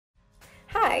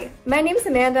Hi, my name is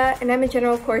Amanda and I'm a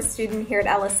general course student here at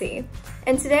LSE.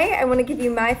 And today I want to give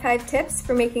you my 5 tips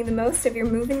for making the most of your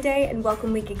move-in day and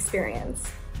welcome week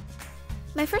experience.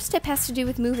 My first tip has to do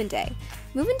with move-in day.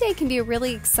 Move-in day can be a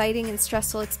really exciting and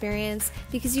stressful experience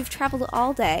because you've traveled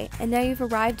all day and now you've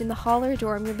arrived in the hall or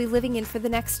dorm you'll be living in for the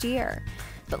next year.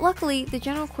 But luckily, the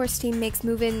general course team makes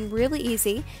move-in really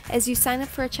easy as you sign up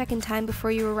for a check-in time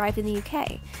before you arrive in the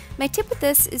UK. My tip with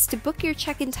this is to book your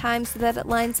check-in time so that it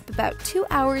lines up about 2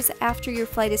 hours after your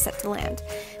flight is set to land.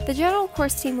 The general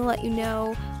course team will let you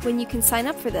know when you can sign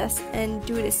up for this and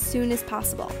do it as soon as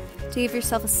possible to give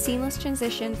yourself a seamless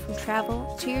transition from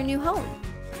travel to your new home.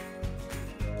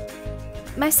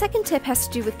 My second tip has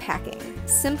to do with packing.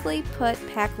 Simply put,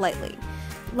 pack lightly.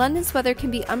 London's weather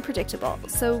can be unpredictable,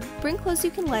 so bring clothes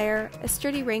you can layer, a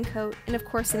sturdy raincoat, and of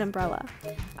course an umbrella.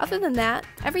 Other than that,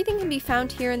 everything can be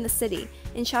found here in the city,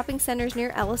 in shopping centers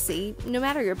near LSE, no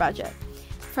matter your budget.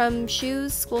 From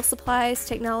shoes, school supplies,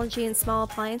 technology, and small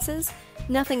appliances,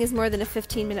 nothing is more than a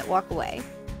 15-minute walk away.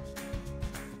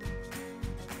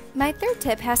 My third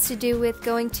tip has to do with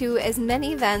going to as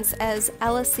many events as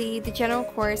LSE, the General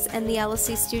Course, and the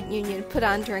LSE Student Union put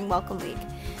on during Welcome Week.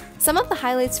 Some of the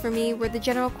highlights for me were the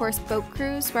General Course boat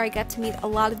cruise, where I got to meet a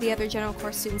lot of the other General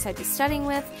Course students I'd be studying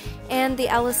with, and the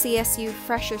LSESU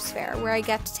Freshers Fair, where I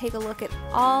got to take a look at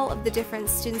all of the different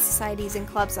student societies and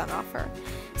clubs on offer.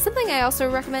 Something I also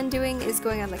recommend doing is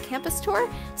going on the campus tour,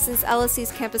 since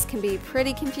LSE's campus can be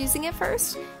pretty confusing at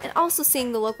first, and also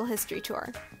seeing the local history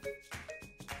tour.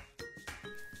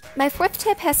 My fourth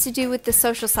tip has to do with the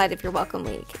social side of your Welcome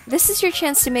Week. This is your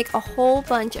chance to make a whole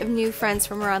bunch of new friends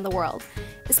from around the world.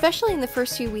 Especially in the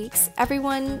first few weeks,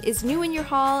 everyone is new in your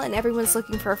hall and everyone's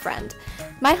looking for a friend.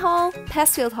 My hall,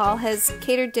 Passfield Hall, has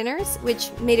catered dinners,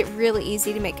 which made it really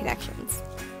easy to make connections.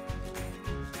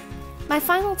 My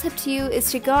final tip to you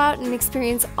is to go out and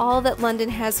experience all that London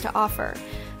has to offer.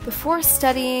 Before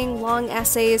studying, long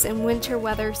essays, and winter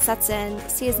weather sets in,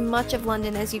 see as much of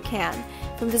London as you can.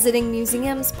 From visiting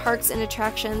museums, parks, and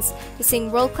attractions, to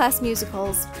seeing world-class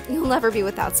musicals, you'll never be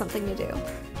without something to do.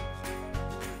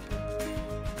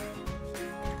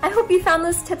 I hope you found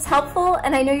those tips helpful,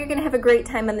 and I know you're going to have a great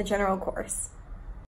time on the general course.